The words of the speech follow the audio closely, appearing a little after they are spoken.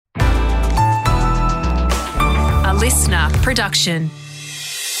listener production.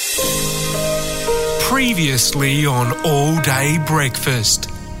 Previously on All Day Breakfast,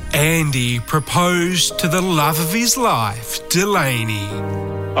 Andy proposed to the love of his life, Delaney.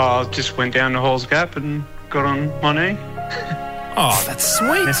 I just went down to Hall's Gap and got on my knee. Oh, that's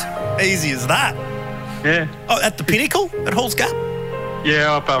sweet. Easy as that. Yeah. Oh, at the pinnacle at Hall's Gap?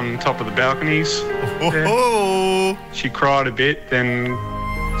 Yeah, up on top of the balconies. Oh. She cried a bit, then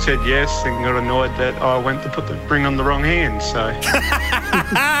said yes, and got annoyed that I went to put the ring on the wrong hand, so...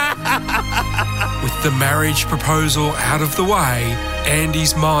 With the marriage proposal out of the way,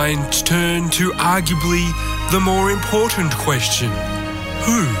 Andy's mind turned to arguably the more important question.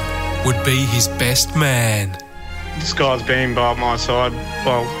 Who would be his best man? This guy's been by my side,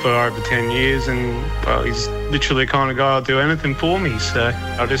 for over 10 years, and he's literally the kind of guy who'll do anything for me, so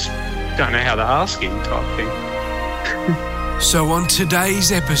I just don't know how to ask him type thing. So on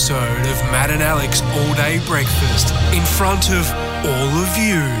today's episode of Matt and Alex All Day Breakfast, in front of all of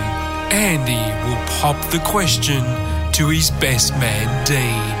you, Andy will pop the question to his best man,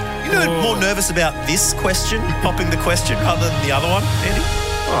 Dean. You know, more nervous about this question, popping the question, rather than the other one, Andy?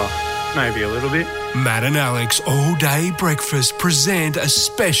 Oh, maybe a little bit. Matt and Alex All Day Breakfast present a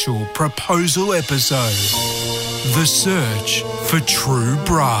special proposal episode. The Search for True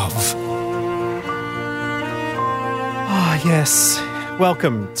Bruv. Oh, yes.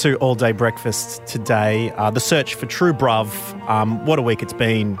 Welcome to All Day Breakfast today. The Search for True Bruv. What a week it's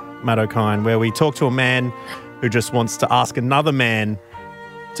been, Matt O'Kine, where we talk to a man who just wants to ask another man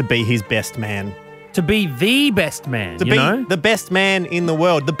to be his best man. To be the best man, To be the best man in the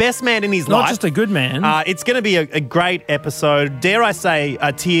world, the best man in his life. Not just a good man. It's going to be a great episode. Dare I say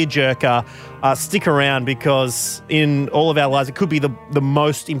a tearjerker. Stick around because in all of our lives, it could be the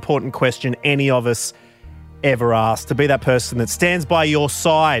most important question any of us ever asked. To be that person that stands by your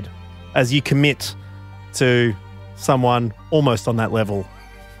side as you commit to someone almost on that level.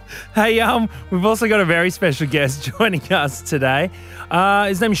 Hey, we've also got a very special guest joining us today.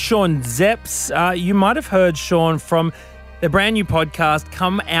 His name's Sean Zepps. You might have heard Sean from their brand new podcast,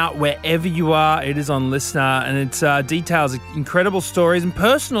 Come Out Wherever You Are. It is on Listener, and it details incredible stories and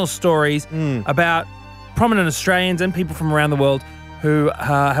personal stories about prominent Australians and people from around the world who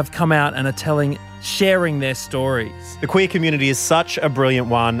have come out and are sharing their stories. The queer community is such a brilliant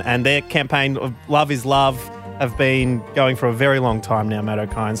one, and their campaign of Love is Love have been going for a very long time now, Matt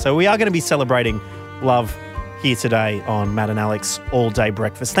O'Kine. So we are going to be celebrating love here today on Matt and Alex All Day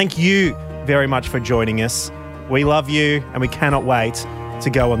Breakfast. Thank you very much for joining us. We love you, and we cannot wait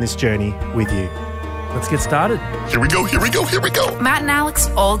to go on this journey with you. Let's get started. Here we go. Matt and Alex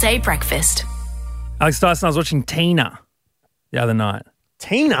All Day Breakfast. Alex Dyson, I was watching Tina the other night.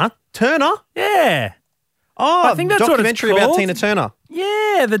 Tina Turner? Yeah. Oh, I think that's what it's documentary about called. Tina Turner.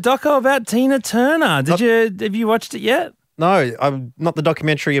 Yeah, the doco about Tina Turner. Have you watched it yet? No, not the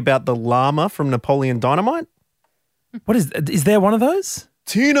documentary about the llama from Napoleon Dynamite. What is there one of those?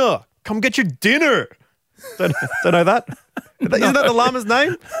 Tina, come get your dinner. Don't know that? Isn't that the llama's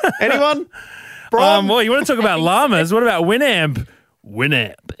name? Anyone? Well, you want to talk about llamas? What about Winamp?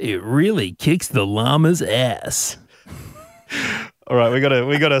 Winamp, it really kicks the llama's ass. All right, we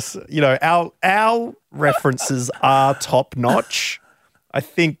gotta. You know, our references are top notch. I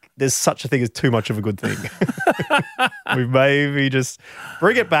think there's such a thing as too much of a good thing. We maybe just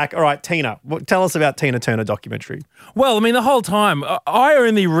bring it back. All right, Tina, tell us about Tina Turner documentary. Well, I mean, the whole time, I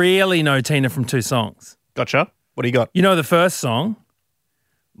only really know Tina from two songs. Gotcha. What do you got? You know the first song?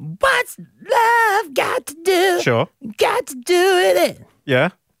 What's love got to do? Sure. Got to do with it.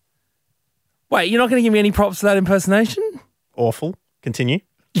 Yeah. Wait, you're not going to give me any props for that impersonation? Awful. Continue.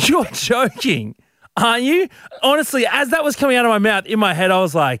 You're joking, aren't you? Honestly, as that was coming out of my mouth, in my head, I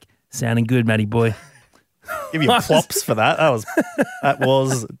was like, sounding good, Matty boy. Give you props for that. That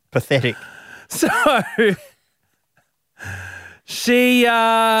was pathetic. So she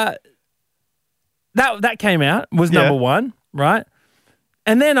that came out, was number one, right?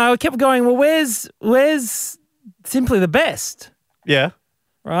 And then I kept going, well, where's Simply the Best? Yeah.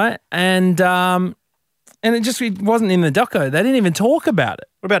 Right? And it wasn't in the doco. They didn't even talk about it.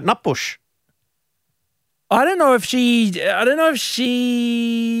 What about Nutbush? I don't know if she.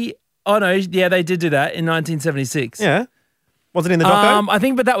 Oh no, yeah, they did do that in 1976. Yeah, wasn't in the doco. I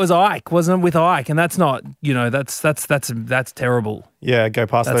think, but that was Ike, wasn't it? With Ike, and that's not. You know, that's terrible. Yeah, go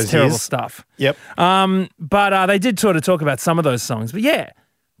past that's those terrible years. stuff. Yep. But they did sort of talk about some of those songs. But yeah,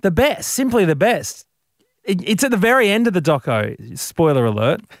 the best, Simply the Best. It's at the very end of the doco. Spoiler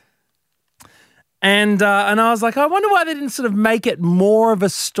alert. And I was like, I wonder why they didn't sort of make it more of a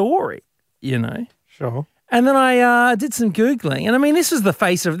story, you know? Sure. And then I did some Googling. And I mean, this is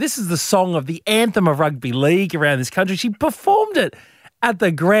the song of the anthem of rugby league around this country. She performed it at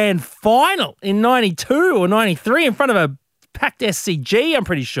the grand final in 92 or 93 in front of a packed SCG, I'm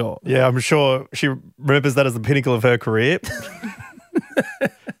pretty sure. Yeah, I'm sure she remembers that as the pinnacle of her career.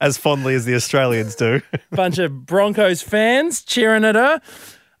 As fondly as the Australians do. Bunch of Broncos fans cheering at her.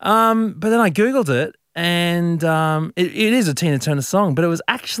 But then I Googled it, and it is a Tina Turner song, but it was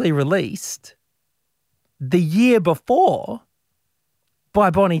actually released the year before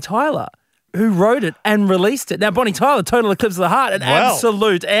by Bonnie Tyler, who wrote it and released it. Now, Bonnie Tyler, Total Eclipse of the Heart, an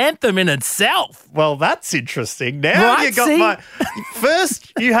absolute anthem in itself. Well, that's interesting. Now Right, you got see?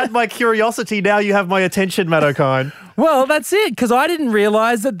 First, you had my curiosity. Now you have my attention, Matt O'Kine. Well, that's it, because I didn't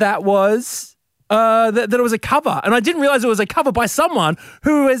realise that was that it was a cover, and I didn't realise it was a cover by someone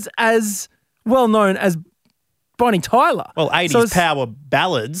who is as well known as Bonnie Tyler. Well, 80s power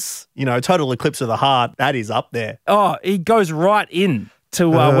ballads, Total Eclipse of the Heart, that is up there. Oh, he goes right in to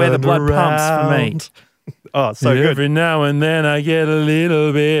where the blood pumps for me. Oh, so good. Every now and then I get a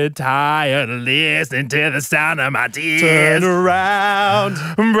little bit tired of listening to the sound of my tears. Turn around.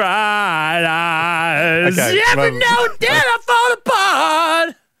 Bright eyes. Okay, Every now and then I fall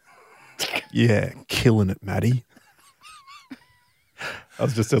apart. Yeah, killing it, Maddie. I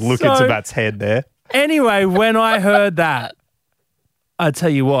was just a look into Matt's head there. Anyway, when I heard that, I tell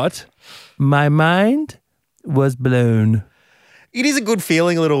you what, my mind was blown. It is a good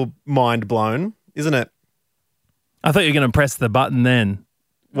feeling, a little mind blown, isn't it? I thought you were going to press the button then.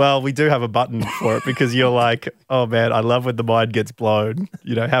 Well, we do have a button for it because you're like, oh man, I love when the mind gets blown.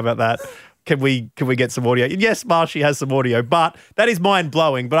 How about that? Can we get some audio? Yes, Marshy has some audio, but that is mind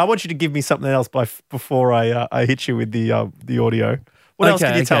blowing. But I want you to give me something else before I hit you with the audio. What else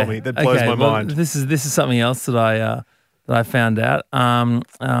can you tell me that blows my mind? This is something else that I found out.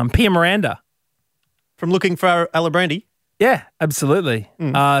 Pia Miranda. From Looking for Alibrandi? Yeah, absolutely.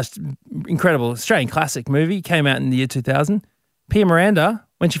 Incredible Australian classic movie. Came out in the year 2000. Pia Miranda,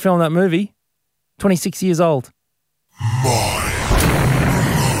 when she filmed that movie, 26 years old.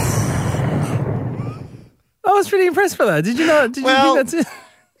 I was pretty impressed by that. Did you know? Did you think that's it?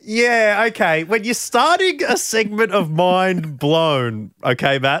 Yeah, okay. When you're starting a segment of Mind Blown,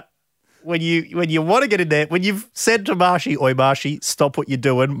 okay, Matt, when you want to get in there, when you've said to Marshy, oi, Marshy, stop what you're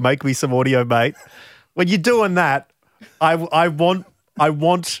doing, make me some audio, mate. When you're doing that, I want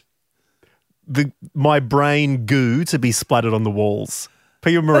my brain goo to be splattered on the walls.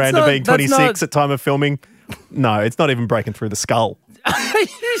 Pia Miranda being 26 at time of filming, no, it's not even breaking through the skull. Are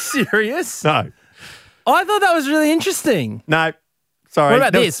you serious? No. I thought that was really interesting. No. Sorry. What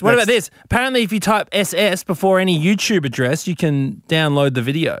about this? Apparently, if you type SS before any YouTube address, you can download the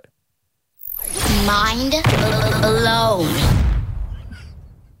video. Mind blown.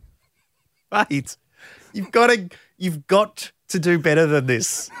 Mate, you've got to do better than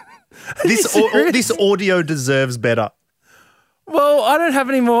this. This audio deserves better. Well, I don't have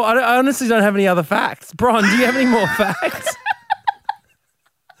any more. I honestly don't have any other facts. Bron, do you have any more facts?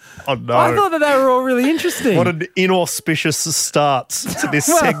 Oh, no. I thought that they were all really interesting. What an inauspicious start to this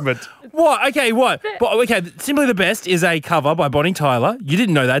segment. What? Okay, what? Okay, Simply the Best is a cover by Bonnie Tyler. You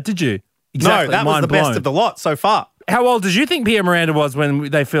didn't know that, did you? Exactly. No, that was the best of the lot so far. How old did you think Pia Miranda was when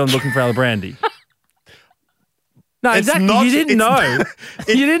they filmed Looking for Alibrandi? No, exactly. You didn't know.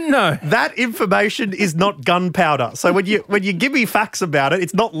 You didn't know. That information is not gunpowder. So when you give me facts about it,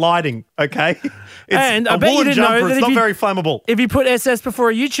 it's not lighting, okay? And I bet you didn't know that it's not very flammable. If you put SS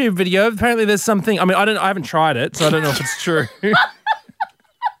before a YouTube video, apparently there's something. I mean, I haven't tried it, so I don't know if it's true.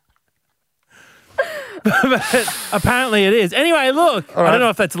 But apparently it is. Anyway, look, right. I don't know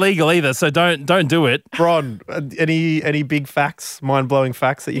if that's legal either, so don't do it. Bron, any big facts, mind-blowing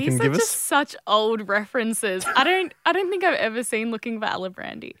facts that you can give us? These are just such old references. I don't think I've ever seen Looking for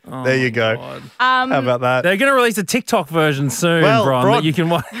Alibrandi. Oh, there you go. How about that? They're going to release a TikTok version soon, Bron, that you can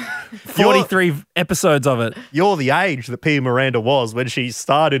watch 43 episodes of it. You're the age that Pia Miranda was when she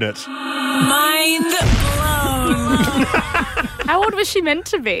starred in it. Mind blown. How old was she meant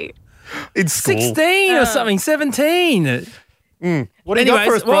to be? In school. 16 or something, 17. What do you got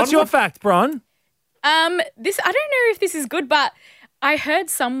for us, Bron? What's your fact, Bron? I don't know if this is good, but I heard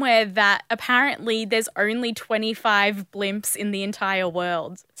somewhere that apparently there's only 25 blimps in the entire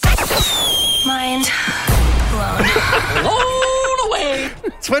world. Mind blown. Blown away.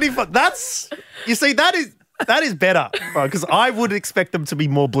 25. You see, that is better, because I would expect them to be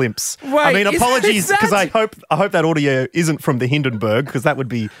more blimps. Wait, I mean, apologies, because I hope that audio isn't from the Hindenburg, because that would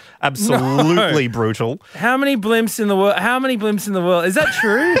be absolutely brutal. How many blimps in the world? Is that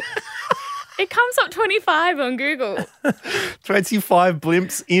true? It comes up 25 on Google. 25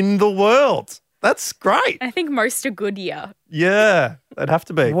 blimps in the world. That's great. I think most are Goodyear. Yeah, they'd have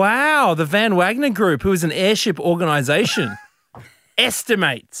to be. Wow, the Van Wagner Group, who is an airship organisation,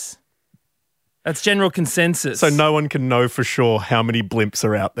 estimates. That's general consensus. So no one can know for sure how many blimps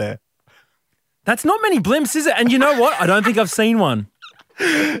are out there. That's not many blimps, is it? And you know what? I don't think I've seen one.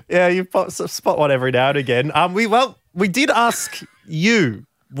 Yeah, you spot one every now and again. We did ask you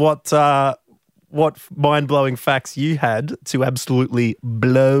what mind-blowing facts you had to absolutely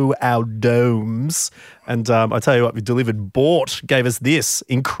blow our domes. And I tell you what, we delivered. Bort gave us this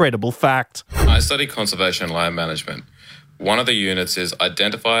incredible fact. I study conservation and land management. One of the units is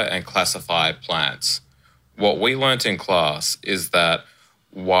identify and classify plants. What we learnt in class is that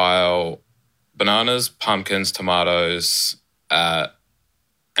while bananas, pumpkins, tomatoes,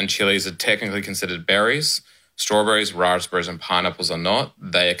 and chilies are technically considered berries, strawberries, raspberries, and pineapples are not.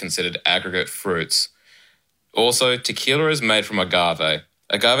 They are considered aggregate fruits. Also, tequila is made from agave.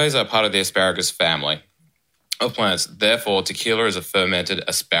 Agaves are part of the asparagus family of plants. Therefore, tequila is a fermented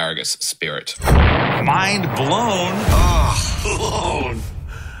asparagus spirit. Mind blown. Oh,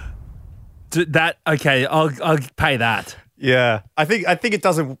 blown. Okay, I'll pay that. Yeah, I think it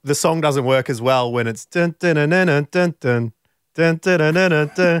doesn't. The song doesn't work as well when it's dun dun dun dun dun dun dun dun dun dun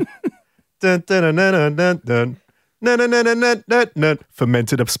dun dun dun dun dun dun dun.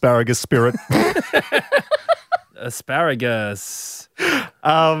 Fermented asparagus spirit. Asparagus.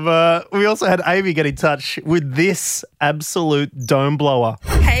 We also had Amy get in touch with this absolute dome blower.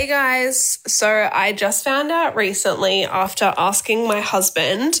 Hey guys, so I just found out recently after asking my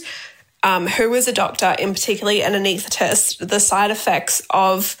husband, who is a doctor, in particularly an anaesthetist, the side effects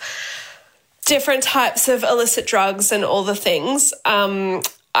of different types of illicit drugs and all the things.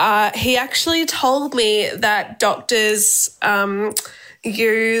 He actually told me that doctors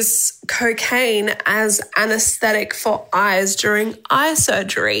use cocaine as anesthetic for eyes during eye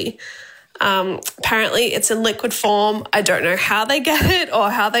surgery. Apparently it's in liquid form. I don't know how they get it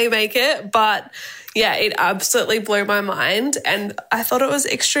or how they make it, but yeah, it absolutely blew my mind and I thought it was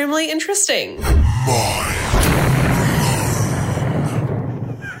extremely interesting.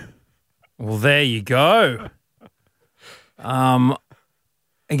 Well, there you go.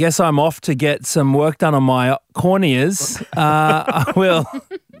 I guess I'm off to get some work done on my corneas. I will.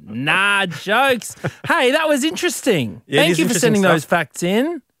 Nah, jokes. Hey, that was interesting. Yeah, Thank you for sending those facts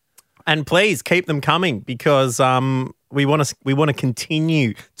in. And please keep them coming because we want to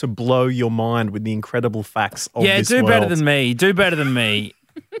continue to blow your mind with the incredible facts of this do world. better than me. Do better than me.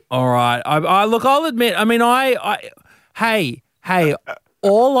 All right. I look. I'll admit. I mean, Hey.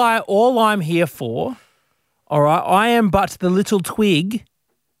 All I'm here for. All right. I am but the little twig.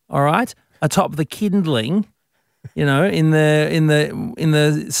 All right, atop the kindling, in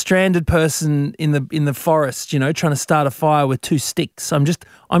the stranded person in the forest, trying to start a fire with two sticks. I'm just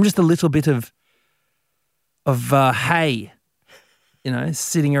a little bit of hay,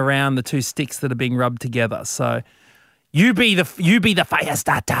 sitting around the two sticks that are being rubbed together. So you be the fire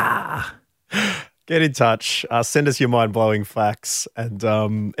starter. Get in touch. Send us your mind-blowing facts,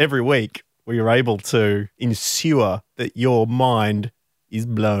 and every week we are able to ensure that your mind is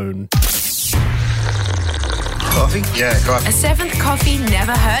blown. Coffee? Yeah, coffee. A seventh coffee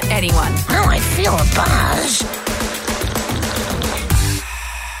never hurt anyone. Oh, I feel a buzz.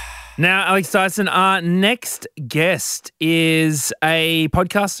 Now, Alex Dyson, our next guest is a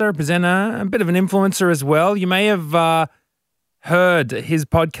podcaster, a presenter, a bit of an influencer as well. You may have heard his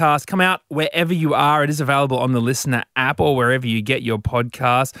podcast come out wherever you are. It is available on the Listener app or wherever you get your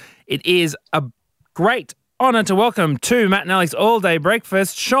podcast. It is a great honour to welcome to Matt and Alex All Day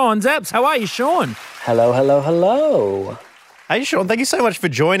Breakfast, Sean Zepps. How are you, Sean? Hello. Hey, Sean, thank you so much for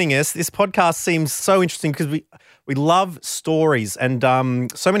joining us. This podcast seems so interesting because we love stories and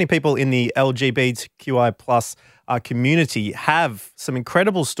so many people in the LGBTQI plus community have some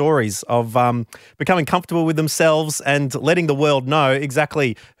incredible stories of becoming comfortable with themselves and letting the world know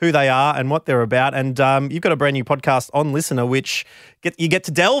exactly who they are and what they're about. And you've got a brand new podcast on Listener, which you get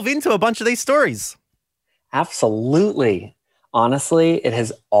to delve into a bunch of these stories. Absolutely. Honestly, it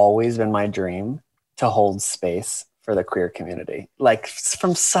has always been my dream to hold space for the queer community. Like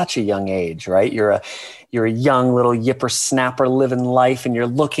from such a young age, right? You're a young little yipper snapper living life and you're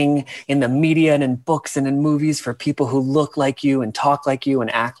looking in the media and in books and in movies for people who look like you and talk like you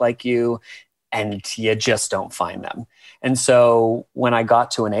and act like you, and you just don't find them. And so when I got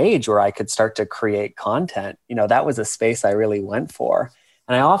to an age where I could start to create content, that was a space I really went for.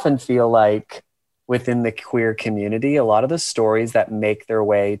 And I often feel like within the queer community, a lot of the stories that make their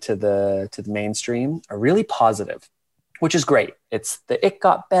way to the mainstream are really positive, which is great. It's it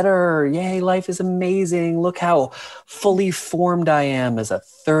got better. Yay, life is amazing. Look how fully formed I am as a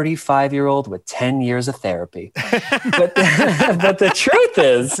 35-year-old with 10 years of therapy. but the truth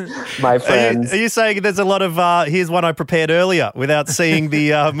is, my friends. Are you saying there's a lot of, here's one I prepared earlier without seeing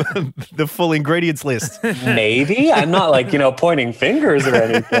the the full ingredients list? Maybe. I'm not like, pointing fingers or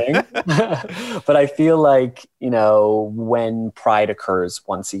anything. But I feel like, when Pride occurs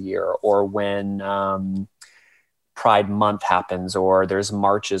once a year, or when Pride Month happens, or there's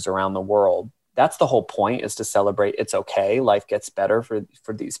marches around the world, that's the whole point, is to celebrate it's okay. Life gets better for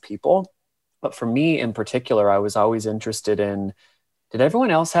these people. But for me in particular, I was always interested in, did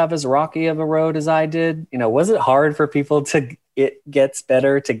everyone else have as rocky of a road as I did? Was it hard for people to get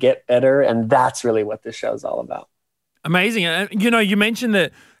better? And that's really what this show's all about. Amazing. You mentioned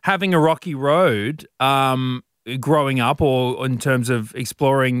that having a rocky road growing up, or in terms of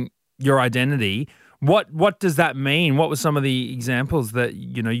exploring your identity. What does that mean? What were some of the examples that,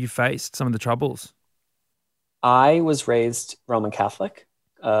 you faced, some of the troubles? I was raised Roman Catholic,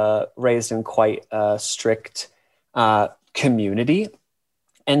 raised in quite a strict community,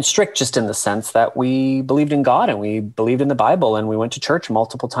 and strict just in the sense that we believed in God and we believed in the Bible and we went to church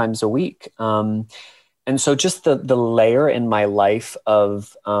multiple times a week. And so just the layer in my life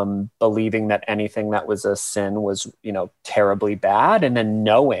of believing that anything that was a sin was, terribly bad, and then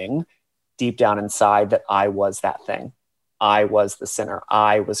knowing deep down inside that I was that thing. I was the sinner.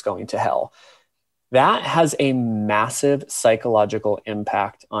 I was going to hell. That has a massive psychological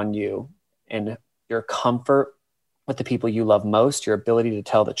impact on you and your comfort with the people you love most, your ability to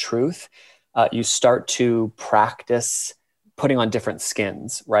tell the truth. You start to practice putting on different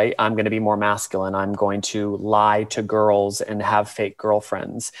skins, right? I'm going to be more masculine. I'm going to lie to girls and have fake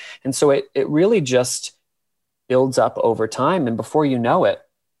girlfriends. And so it really just builds up over time. And before you know it,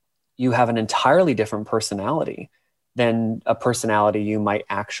 you have an entirely different personality than a personality you might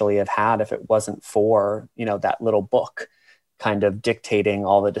actually have had if it wasn't for, that little book kind of dictating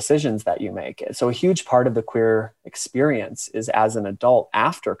all the decisions that you make. So a huge part of the queer experience is, as an adult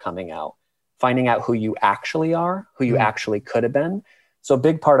after coming out, finding out who you actually are, who you actually could have been. So a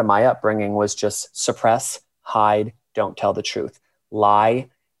big part of my upbringing was just suppress, hide, don't tell the truth, lie,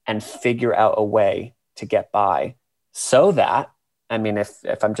 and figure out a way to get by, so that,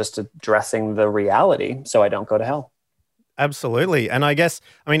 if I'm just addressing the reality, so I don't go to hell. Absolutely. And I guess,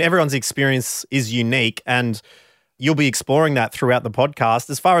 everyone's experience is unique, and you'll be exploring that throughout the podcast.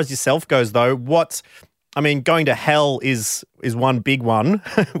 As far as yourself goes, though, going to hell is one big one,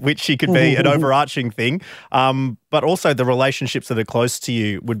 which could be an overarching thing. But also the relationships that are close to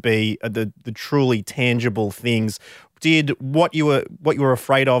you would be the truly tangible things. Did what you were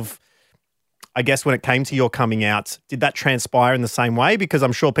afraid of, I guess, when it came to your coming out, did that transpire in the same way? Because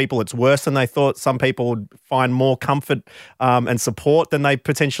I'm sure it's worse than they thought. Some people would find more comfort and support than they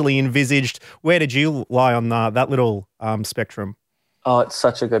potentially envisaged. Where did you lie on that little spectrum? Oh, it's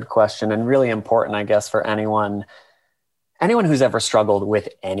such a good question, and really important, I guess, for anyone who's ever struggled with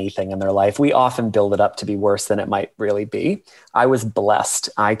anything in their life. We often build it up to be worse than it might really be. I was blessed.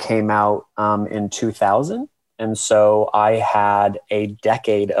 I came out in 2000. And so I had a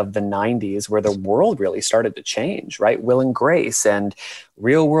decade of the 90s where the world really started to change, right? Will and Grace and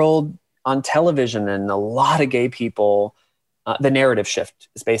Real World on television, and a lot of gay people. The narrative shift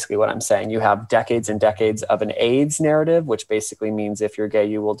is basically what I'm saying. You have decades and decades of an AIDS narrative, which basically means if you're gay,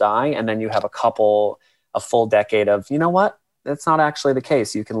 you will die. And then you have a full decade of, you know what? That's not actually the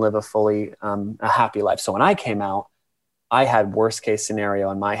case. You can live a happy life. So when I came out, I had worst case scenario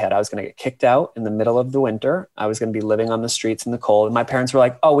in my head. I was going to get kicked out in the middle of the winter. I was going to be living on the streets in the cold. And my parents were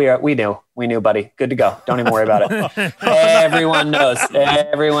like, "Oh, we knew, buddy. Good to go. Don't even worry about it." Everyone knows.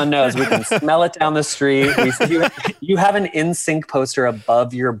 We can smell it down the street. You have an NSYNC poster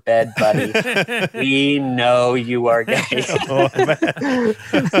above your bed, buddy. We know you are gay.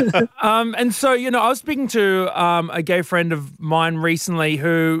 And so, I was speaking to a gay friend of mine recently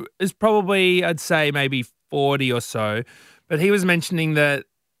who is probably, I'd say, maybe 40 or so, but he was mentioning that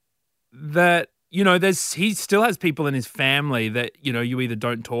he still has people in his family that you either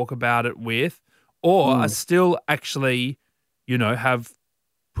don't talk about it with, or are still actually have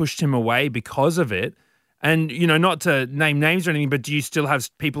pushed him away because of it. And not to name names or anything, but do you still have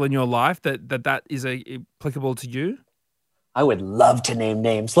people in your life that is applicable to you? I would love to name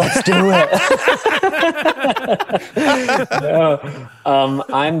names. Let's do it. No,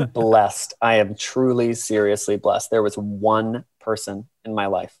 I'm blessed. I am truly, seriously blessed. There was one person in my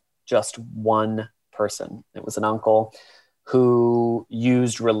life, just one person. It was an uncle who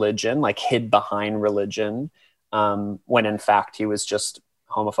used religion, like hid behind religion, when in fact he was just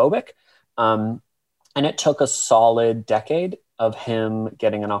homophobic. And it took a solid decade of him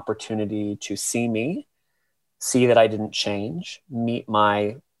getting an opportunity to see me, see that I didn't change, meet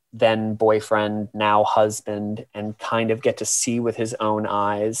my then boyfriend, now husband, and kind of get to see with his own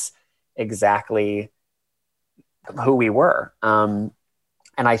eyes exactly who we were. And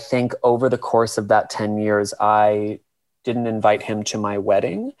I think over the course of that 10 years, I didn't invite him to my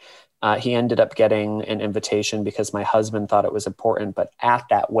wedding. He ended up getting an invitation because my husband thought it was important. But at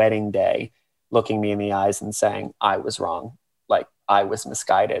that wedding day, looking me in the eyes and saying, I was wrong. Like, I was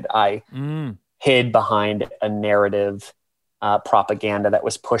misguided. I hid behind a narrative propaganda that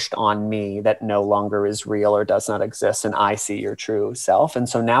was pushed on me that no longer is real or does not exist. And I see your true self. And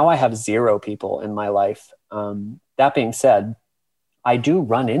so now I have 0 people in my life. That being said, I do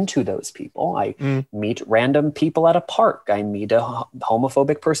run into those people. I meet random people at a park. I meet a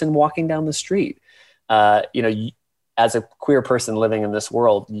homophobic person walking down the street. As a queer person living in this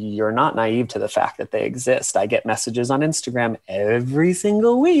world, you're not naive to the fact that they exist. I get messages on Instagram every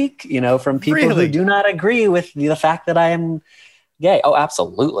single week, from people who do not agree with the fact that I am gay. Oh,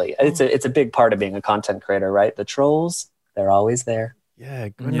 absolutely. It's a big part of being a content creator, right? The trolls, they're always there. Yeah,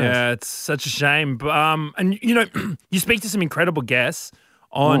 goodness. Yeah, it's such a shame. And you speak to some incredible guests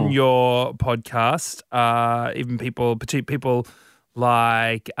on your podcast. Even petite people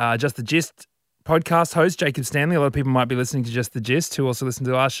like Just the Gist podcast host Jacob Stanley. A lot of people might be listening to Just the Gist, who also listen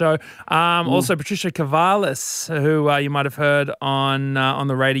to our show. Also Patricia Cavalis, who you might have heard on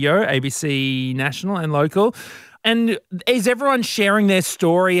the radio, ABC National and local. And is everyone sharing their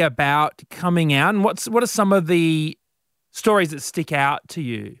story about coming out? And what are some of the stories that stick out to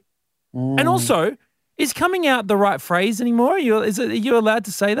you? And also, is coming out the right phrase anymore? Are you allowed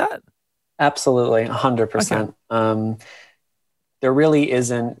to say that? Absolutely, 100%. Okay. There really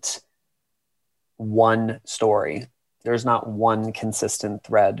isn't one story. There's not one consistent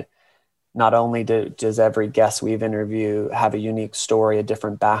thread. Not only does every guest we've interviewed have a unique story, a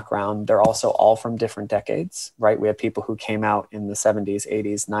different background, they're also all from different decades, right? We have people who came out in the 70s,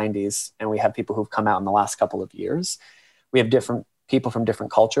 80s, 90s, and we have people who've come out in the last couple of years. We have different people from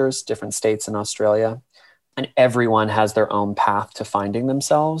different cultures, different states in Australia, and everyone has their own path to finding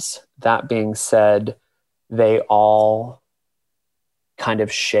themselves. That being said, they all kind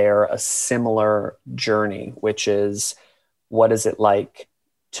of share a similar journey, which is, what is it like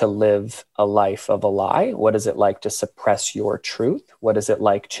to live a life of a lie? What is it like to suppress your truth? What is it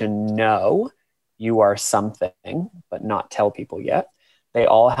like to know you are something, but not tell people yet? They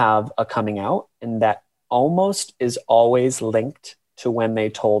all have a coming out, and that almost is always linked to when they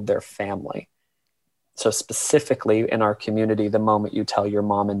told their family. So specifically in our community, the moment you tell your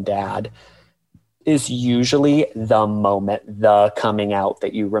mom and dad is usually the moment, the coming out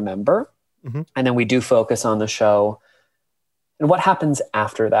that you remember. And then we do focus on the show and what happens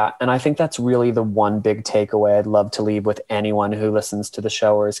after that. And I think that's really the one big takeaway I'd love to leave with anyone who listens to the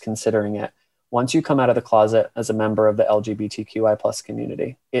show or is considering it. Once you come out of the closet as a member of the LGBTQI plus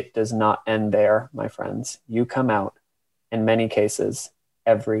community, it does not end there, my friends. You come out, in many cases,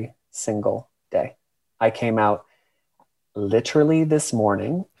 every single day. I came out literally this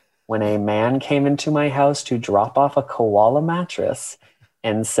morning when a man came into my house to drop off a koala mattress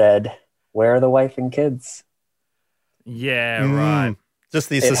and said, "Where are the wife and kids?" Yeah, right. Just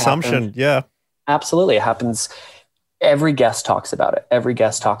this assumption. Yeah. Absolutely. It happens. Every guest talks about it. Every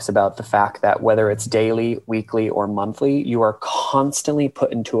guest talks about the fact that whether it's daily, weekly, or monthly, you are constantly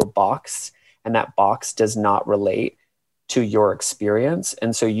put into a box, and that box does not relate to your experience.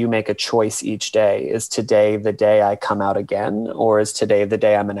 And so you make a choice each day. Is today the day I come out again? Or is today the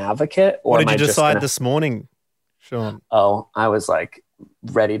day I'm an advocate? Or what did you decide this morning, Sean? Oh, I was like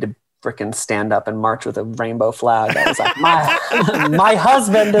ready to freaking stand up and march with a rainbow flag. I was like, my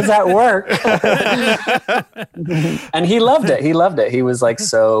husband is at work. And he loved it. He loved it. He was like,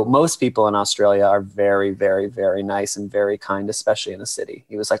 so most people in Australia are very, very, very nice and very kind, especially in a city.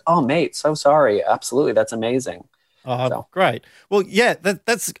 He was like, oh, mate, so sorry. Absolutely. That's amazing. Oh, great. Well, yeah,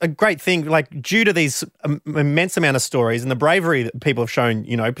 that's a great thing. Like, due to these immense amount of stories and the bravery that people have shown,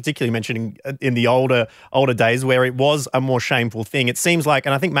 particularly mentioning in the older days where it was a more shameful thing, it seems like,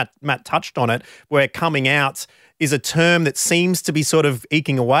 and I think Matt touched on it, where coming out is a term that seems to be sort of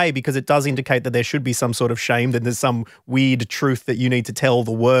eking away because it does indicate that there should be some sort of shame, that there's some weird truth that you need to tell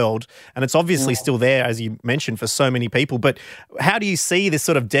the world. And it's obviously still there, as you mentioned, for so many people. But how do you see this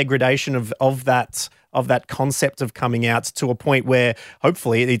sort of degradation of that concept of coming out to a point where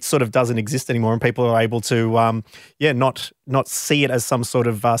hopefully it sort of doesn't exist anymore and people are able to, not see it as some sort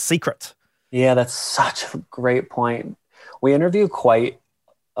of secret? Yeah, that's such a great point. We interview quite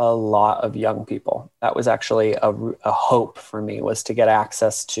a lot of young people. That was actually a hope for me, was to get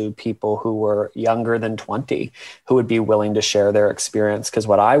access to people who were younger than 20, who would be willing to share their experience. Because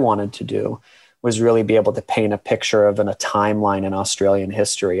what I wanted to do was really be able to paint a picture of a timeline in Australian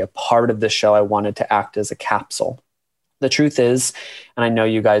history. A part of the show, I wanted to act as a capsule. The truth is, and I know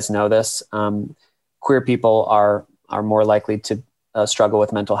you guys know this, queer people are more likely to struggle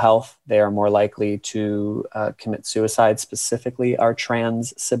with mental health. They are more likely to commit suicide, specifically our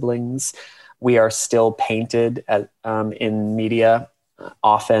trans siblings. We are still painted in media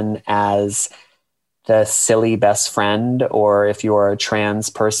often as the silly best friend, or if you are a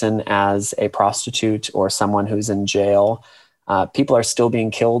trans person, as a prostitute or someone who's in jail. People are still being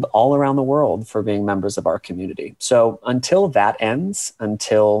killed all around the world for being members of our community. So until that ends,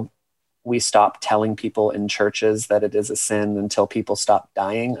 until we stop telling people in churches that it is a sin, until people stop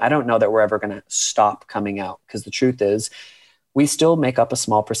dying, I don't know that we're ever going to stop coming out. Because the truth is, we still make up a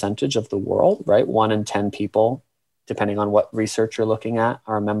small percentage of the world, right? 1 in 10 people, depending on what research you're looking at,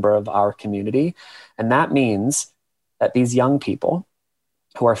 are a member of our community. And that means that these young people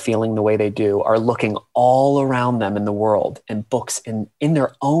who are feeling the way they do are looking all around them in the world, in books, in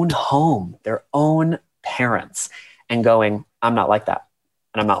their own home, their own parents, and going, I'm not like that.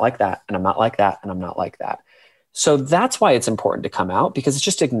 And I'm not like that. And I'm not like that. And I'm not like that. So that's why it's important to come out, because it's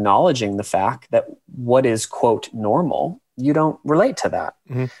just acknowledging the fact that what is, quote, normal, you don't relate to that.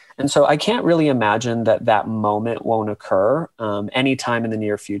 Mm-hmm. And so I can't really imagine that moment won't occur anytime in the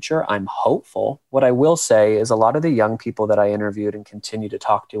near future. I'm hopeful. What I will say is a lot of the young people that I interviewed and continue to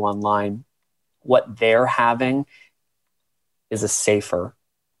talk to online, what they're having is a safer,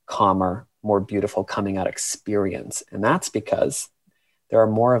 calmer, more beautiful coming out experience. And that's because there are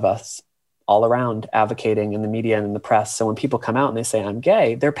more of us all around advocating in the media and in the press. So when people come out and they say, I'm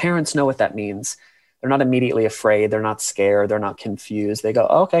gay, their parents know what that means. They're not immediately afraid. They're not scared. They're not confused. They go,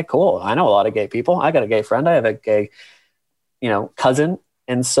 oh, okay, cool. I know a lot of gay people. I got a gay friend. I have a gay, cousin.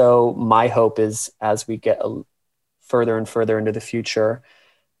 And so my hope is, as we get further and further into the future,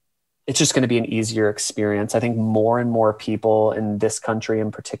 it's just going to be an easier experience. I think more and more people in this country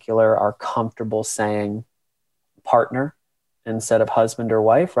in particular are comfortable saying partner instead of husband or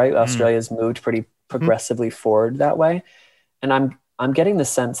wife, right? Australia's moved pretty progressively forward that way. And I'm getting the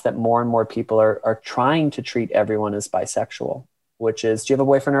sense that more and more people are trying to treat everyone as bisexual, which is, do you have a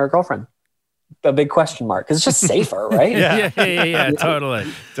boyfriend or a girlfriend? A big question mark, because it's just safer, right? Yeah, totally.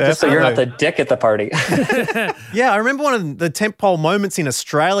 Just so you're not the dick at the party. Yeah, I remember one of the tentpole moments in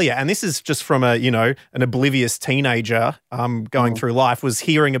Australia, and this is just from an oblivious teenager going through life, was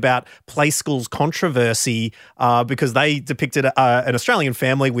hearing about Play School's controversy because they depicted an Australian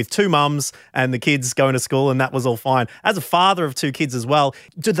family with 2 mums and the kids going to school, and that was all fine. As a father of 2 kids as well,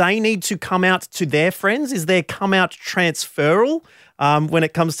 do they need to come out to their friends? Is there come out transferal when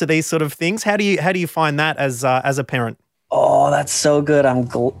it comes to these sort of things? How do you find that as a parent? Oh, that's so good. I'm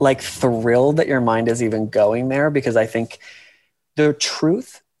thrilled that your mind is even going there, because I think the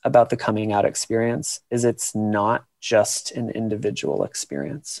truth about the coming out experience is it's not just an individual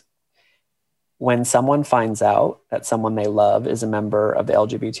experience. When someone finds out that someone they love is a member of the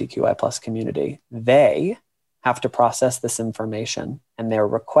LGBTQI plus community, they have to process this information, and they're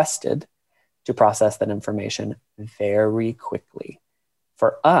requested to process that information very quickly.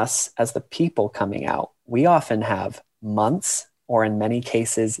 For us, as the people coming out, we often have months, or in many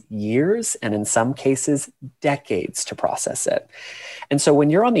cases, years, and in some cases, decades to process it. And so when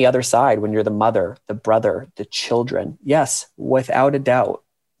you're on the other side, when you're the mother, the brother, the children, yes, without a doubt,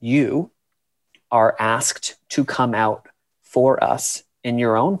 you are asked to come out for us in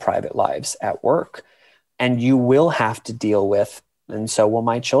your own private lives at work. And you will have to deal with, and so will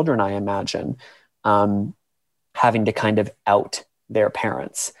my children, I imagine, having to kind of out their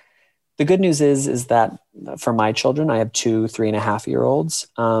parents. The good news is that for my children, I have 2 3.5-year-olds.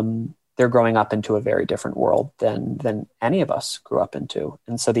 They're growing up into a very different world than any of us grew up into.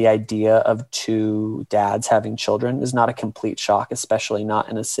 And so the idea of 2 dads having children is not a complete shock, especially not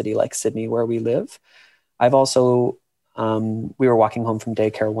in a city like Sydney where we live. I've also, we were walking home from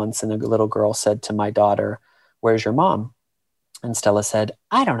daycare once, and a little girl said to my daughter, "Where's your mom?" And Stella said,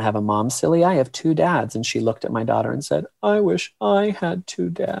 "I don't have a mom, silly. I have 2 dads." And she looked at my daughter and said, "I wish I had 2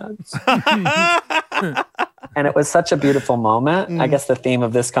 dads." And it was such a beautiful moment. I guess the theme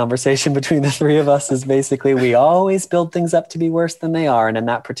of this conversation between the 3 of us is basically we always build things up to be worse than they are. And in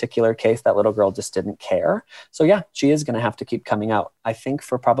that particular case, that little girl just didn't care. So yeah, she is going to have to keep coming out. I think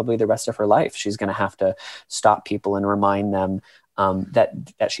for probably the rest of her life, she's going to have to stop people and remind them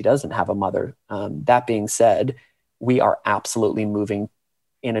that she doesn't have a mother. That being said, we are absolutely moving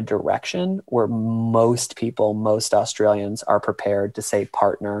in a direction where most people, most Australians are prepared to say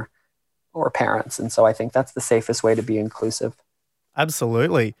partner or parents. And so I think that's the safest way to be inclusive.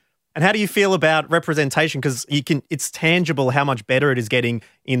 Absolutely. And how do you feel about representation? Because it's tangible how much better it is getting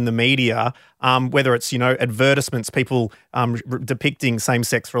in the media, whether it's, advertisements, people depicting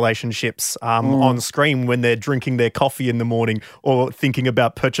same-sex relationships on screen when they're drinking their coffee in the morning or thinking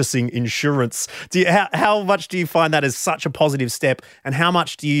about purchasing insurance. How much do you find that as such a positive step? And how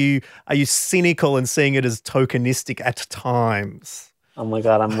much are you cynical and seeing it as tokenistic at times? Oh my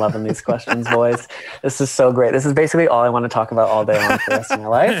God, I'm loving these questions, boys. This is so great. This is basically all I want to talk about all day long for the rest of my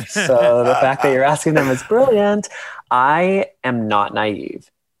life. So the fact that you're asking them is brilliant. I am not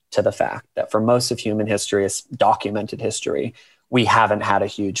naive to the fact that for most of human history, documented history, we haven't had a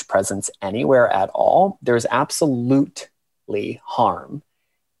huge presence anywhere at all. There's absolutely harm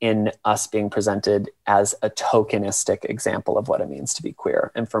in us being presented as a tokenistic example of what it means to be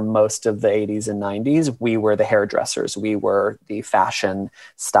queer. And for most of the 80s and 90s, we were the hairdressers. We were the fashion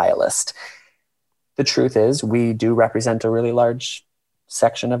stylist. The truth is, we do represent a really large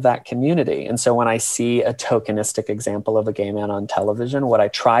section of that community. And so when I see a tokenistic example of a gay man on television, what I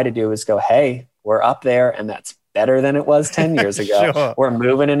try to do is go, hey, we're up there and that's better than it was 10 years ago. Sure. We're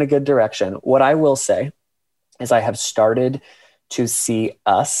moving in a good direction. What I will say is I have started to see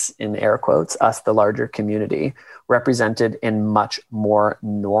us, in air quotes, us, the larger community, represented in much more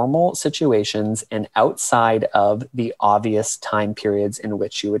normal situations and outside of the obvious time periods in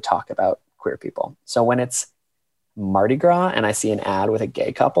which you would talk about queer people. So when it's Mardi Gras and I see an ad with a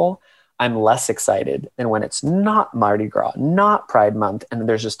gay couple, I'm less excited than when it's not Mardi Gras, not Pride Month, and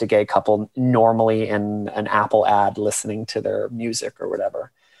there's just a gay couple normally in an Apple ad listening to their music or whatever.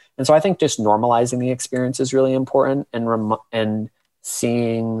 And so I think just normalizing the experience is really important, and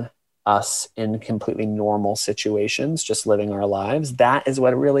seeing us in completely normal situations, just living our lives. That is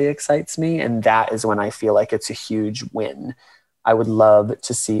what really excites me. And that is when I feel like it's a huge win. I would love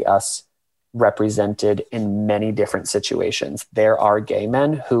to see us represented in many different situations. There are gay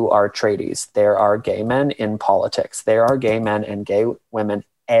men who are tradies. There are gay men in politics. There are gay men and gay women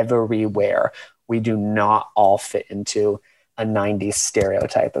everywhere. We do not all fit into a 90s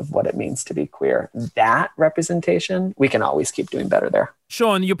stereotype of what it means to be queer. That representation, we can always keep doing better there.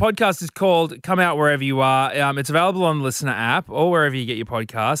 Sean, your podcast is called Come Out Wherever You Are. It's available on the Listener app or wherever you get your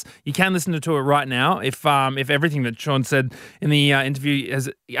podcasts. You can listen to it right now if everything that Sean said in the interview has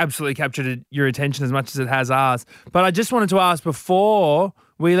absolutely captured your attention as much as it has ours. But I just wanted to ask, before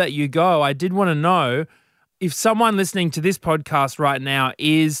we let you go, I did want to know, if someone listening to this podcast right now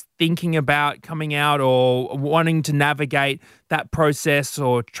is thinking about coming out or wanting to navigate that process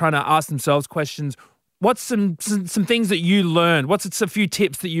or trying to ask themselves questions, what's some things that you learned? What's a few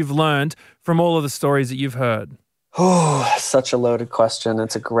tips that you've learned from all of the stories that you've heard? Oh, such a loaded question.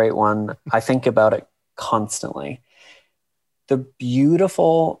 It's a great one. I think about it constantly. The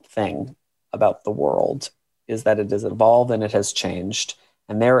beautiful thing about the world is that it has evolved and it has changed.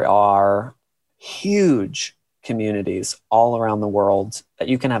 And there are huge communities all around the world that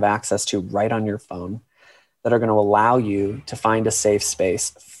you can have access to right on your phone that are going to allow you to find a safe space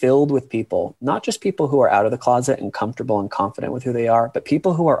filled with people, not just people who are out of the closet and comfortable and confident with who they are, but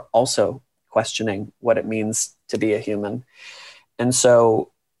people who are also questioning what it means to be a human. And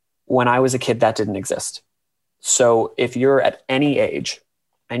so when I was a kid, that didn't exist. So if you're at any age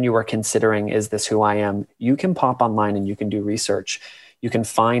and you are considering, is this who I am? You can pop online and you can do research. You can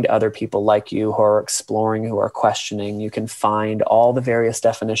find other people like you who are exploring, who are questioning. You can find all the various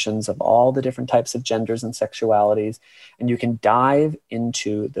definitions of all the different types of genders and sexualities, and you can dive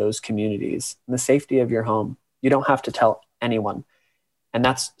into those communities in the safety of your home. You don't have to tell anyone. And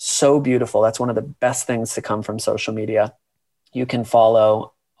that's so beautiful. That's one of the best things to come from social media. You can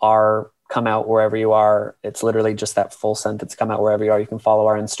follow our Come Out Wherever You Are. It's literally just that full sentence, Come Out Wherever You Are. You can follow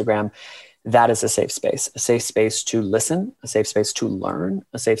our Instagram. That is a safe space to listen, a safe space to learn,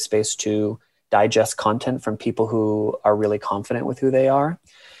 a safe space to digest content from people who are really confident with who they are.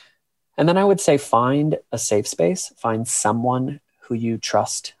 And then I would say find a safe space, find someone who you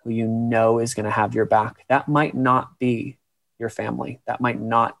trust, who you know is going to have your back. That might not be your family. That might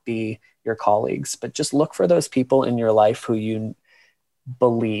not be your colleagues, but just look for those people in your life who you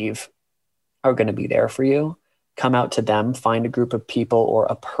believe are going to be there for you. Come out to them, find a group of people or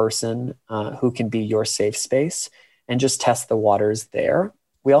a person who can be your safe space, and just test the waters there.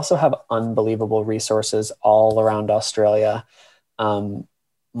 We also have unbelievable resources all around Australia.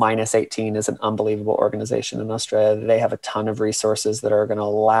 Minus 18 is an unbelievable organization in Australia. They have a ton of resources that are going to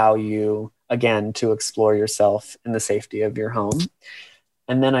allow you, again, to explore yourself in the safety of your home.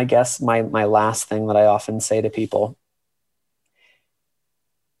 And then I guess my last thing that I often say to people,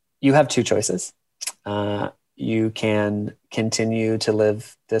 you have two choices. You can continue to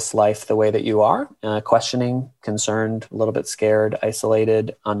live this life the way that you are, questioning, concerned, a little bit scared,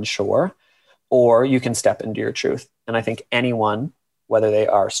 isolated, unsure, or you can step into your truth. And I think anyone, whether they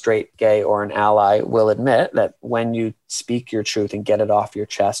are straight, gay, or an ally, will admit that when you speak your truth and get it off your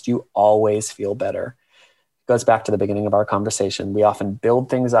chest, you always feel better. It goes back to the beginning of our conversation. We often build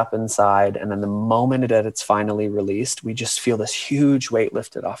things up inside, and then the moment that it's finally released, we just feel this huge weight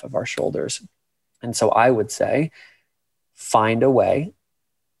lifted off of our shoulders. And so I would say, find a way,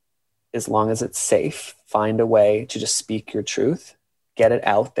 as long as it's safe, find a way to just speak your truth, get it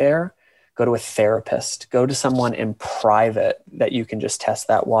out there, go to a therapist, go to someone in private that you can just test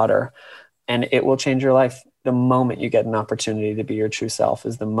that water, and it will change your life. The moment you get an opportunity to be your true self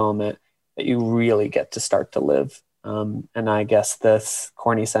is the moment that you really get to start to live. And I guess this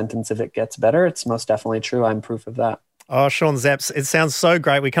corny sentence, if it gets better, it's most definitely true. I'm proof of that. Oh, Sean Zepps, it sounds so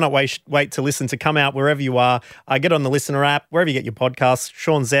great. We cannot wait to listen, to come out wherever you are. Get on the Listener app, wherever you get your podcasts.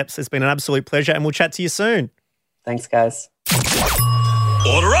 Sean Zepps, it's been an absolute pleasure, and we'll chat to you soon. Thanks, guys.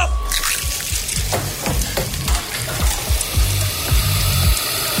 Order up.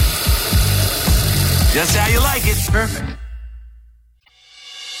 Just how you like it. Perfect.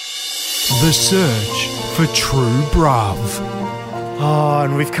 The search for true bruv. Oh,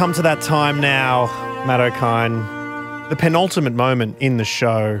 and we've come to that time now, Matt O'Kine. The penultimate moment in the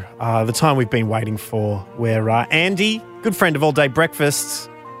show, the time we've been waiting for, where Andy, good friend of All Day Breakfast,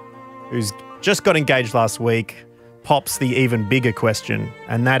 who's just got engaged last week, pops the even bigger question,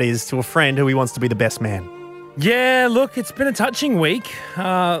 and that is to a friend who he wants to be the best man. Yeah, look, it's been a touching week,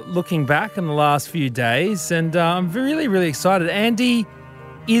 looking back in the last few days, and I'm really, really excited. Andy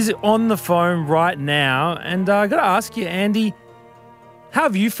is on the phone right now, and I got to ask you, Andy, how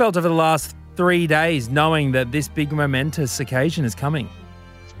have you felt over the last 3 days knowing that this big momentous occasion is coming?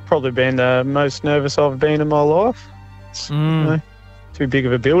 It's probably been the most nervous I've been in my life. It's too big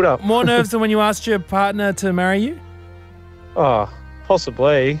of a build-up. More nerves than when you asked your partner to marry you? Oh,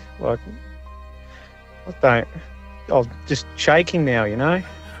 possibly. Like, I'm just shaking now, you know?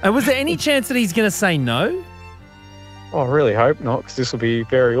 And was there any chance that he's going to say no? Oh, I really hope not, because this will be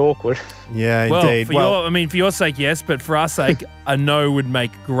very awkward. Yeah, well, indeed. For your sake, yes, but for our sake, a no would make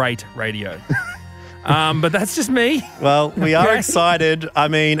great radio. But that's just me. Well, we are excited. I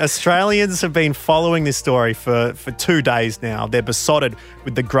mean, Australians have been following this story for 2 days now. They're besotted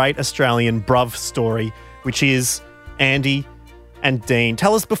with the great Australian Bruv story, which is Andy and Dean.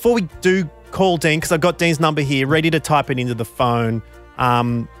 Tell us, before we do call Dean, because I've got Dean's number here, ready to type it into the phone.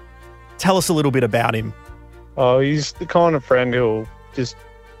 Tell us a little bit about him. Oh, he's the kind of friend who'll just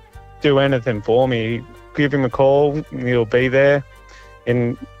do anything for me. Give him a call and he'll be there.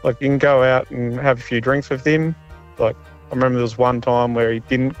 And like, you can go out and have a few drinks with him. Like, I remember there was one time where he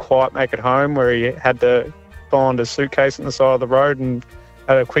didn't quite make it home, where he had to find a suitcase on the side of the road and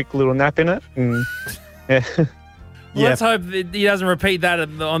had a quick little nap in it. And yeah. Well, let's hope that he doesn't repeat that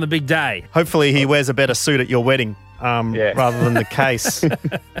on the big day. Hopefully he wears a better suit at your wedding. Rather than the case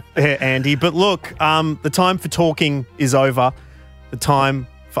there, Andy. But look, the time for talking is over. The time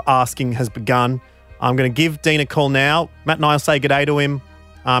for asking has begun. I'm going to give Dean a call now. Matt and I will say good day to him.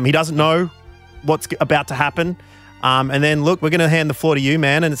 He doesn't know what's about to happen. And then, look, we're going to hand the floor to you,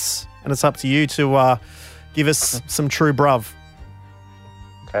 man, and it's up to you to give us some true bruv.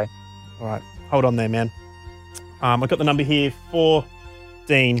 Okay. All right. Hold on there, man. I've got the number here for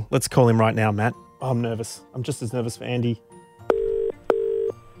Dean. Let's call him right now, Matt. Oh, I'm nervous. I'm just as nervous for Andy.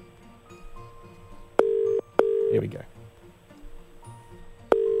 Here we go.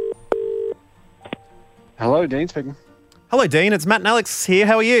 Hello, Dean speaking. Hello, Dean. It's Matt and Alex here.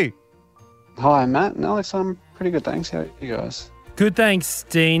 How are you? Hi, Matt and Alex. I'm pretty good, thanks. How are you guys? Good, thanks,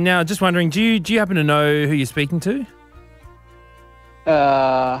 Dean. Now, just wondering, do you happen to know who you're speaking to?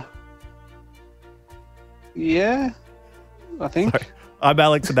 Yeah, I think. Sorry. I'm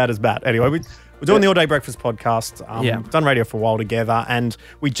Alex and that is Matt. Anyway, we're doing the All Day Breakfast podcast. We've done radio for a while together, and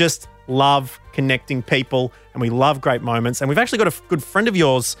we just love connecting people, and we love great moments. And we've actually got a good friend of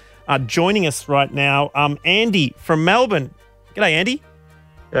yours joining us right now, Andy from Melbourne. G'day, Andy.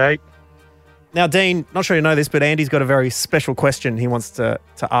 Hey. Now, Dean, not sure you know this, but Andy's got a very special question he wants to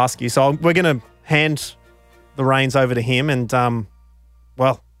ask you. So we're going to hand the reins over to him, and, over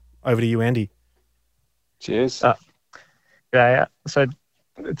to you, Andy. Cheers. Yeah, so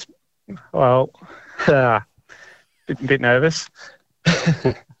it's, bit nervous.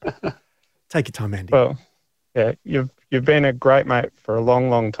 Take your time, Andy. Well, yeah, you've been a great mate for a long,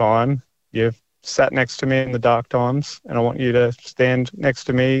 long time. You've sat next to me in the dark times, and I want you to stand next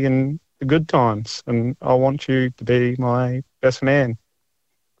to me in the good times, and I want you to be my best man.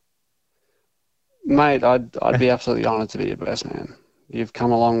 Mate, I'd be absolutely honoured to be your best man. You've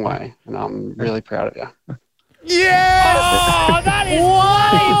come a long way, and I'm really proud of you. Yes! Oh, that is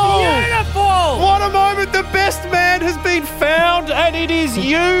bloody beautiful! What a moment. The best man has been found, and it is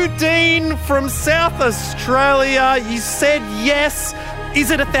you, Dean, from South Australia. You said yes.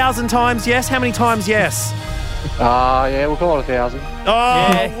 Is it 1,000 times yes? How many times yes? Yeah, we'll call it 1,000. Oh,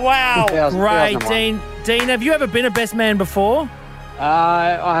 yeah. Wow. 1,000, Great, 1,001. Dean, have you ever been a best man before?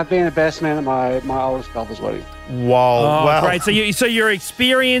 I have been a best man at my oldest brother's wedding. Whoa! Oh, wow. great. So you're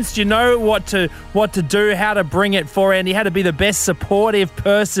experienced. You know what to do, how to bring it for Andy, how to be the best supportive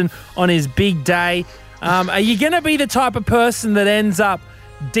person on his big day. Are you going to be the type of person that ends up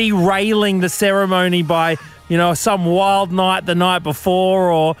derailing the ceremony by, some wild night the night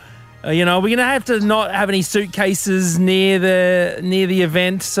before, or we're going to have to not have any suitcases near the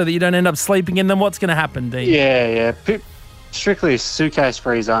event so that you don't end up sleeping in them? What's going to happen, Dean? Yeah. Strictly a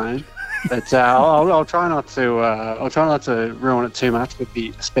suitcase-free zone. But I'll try not to ruin it too much with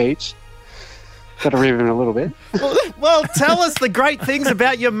the speech. Got to rev him a little bit. Well, tell us the great things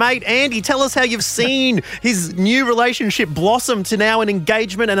about your mate, Andy. Tell us how you've seen his new relationship blossom to now an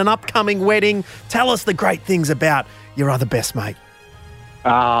engagement and an upcoming wedding. Tell us the great things about your other best mate.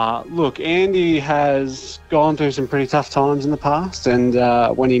 Look, Andy has gone through some pretty tough times in the past, and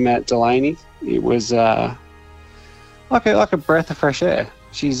when he met Delaney, it was like a breath of fresh air.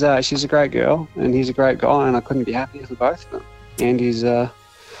 She's a great girl, and he's a great guy, and I couldn't be happier for both of them. Andy's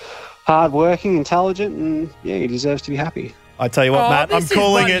hard-working, intelligent, and he deserves to be happy. I tell you what, Matt, I'm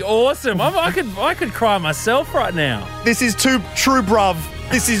calling it awesome. I could cry myself right now. This is true, Bruv.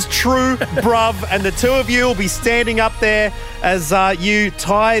 This is true, Bruv, and the two of you will be standing up there as you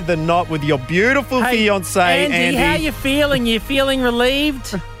tie the knot with your beautiful fiancé, Andy. How you feeling? You feeling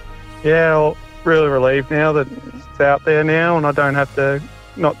relieved? Yeah, well, really relieved now that it's out there now, and I don't have to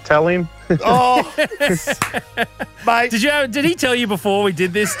not tell him. Oh, mate. Did he tell you before we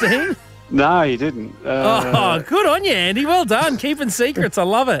did this, Dean? No, he didn't. Good on you, Andy. Well done. Keeping secrets. I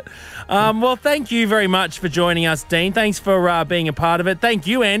love it. Well, thank you very much for joining us, Dean. Thanks for being a part of it. Thank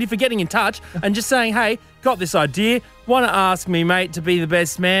you, Andy, for getting in touch and just saying, hey, got this idea. Want to ask me, mate, to be the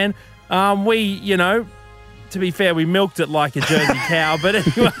best man. To be fair, we milked it like a Jersey cow. But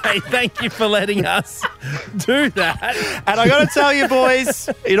anyway, thank you for letting us do that. And I got to tell you, boys,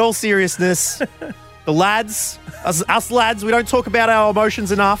 in all seriousness, the lads, us lads, we don't talk about our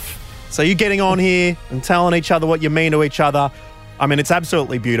emotions enough. So you getting on here and telling each other what you mean to each other, I mean, it's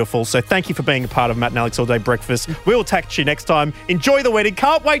absolutely beautiful. So thank you for being a part of Matt and Alex All Day Breakfast. We'll catch you next time. Enjoy the wedding.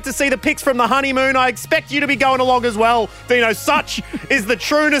 Can't wait to see the pics from the honeymoon. I expect you to be going along as well, Dino. Such is the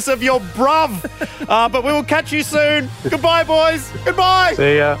trueness of your bruv. But we will catch you soon. Goodbye, boys. Goodbye.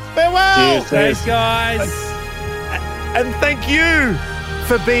 See ya. Farewell. Cheers. Thanks, guys. And thank you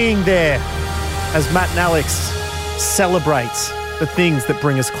for being there as Matt and Alex celebrate the things that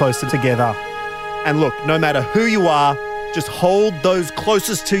bring us closer together. And look, no matter who you are, just hold those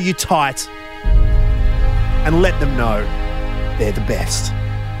closest to you tight and let them know they're the best.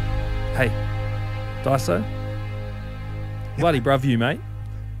 Hey, Daiso. Bloody bruv you, mate.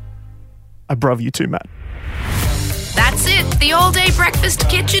 I bruv you too, Matt. That's it. The All Day Breakfast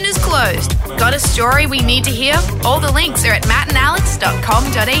kitchen is closed. Got a story we need to hear? All the links are at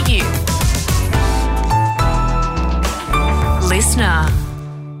mattandalex.com.au. Listener.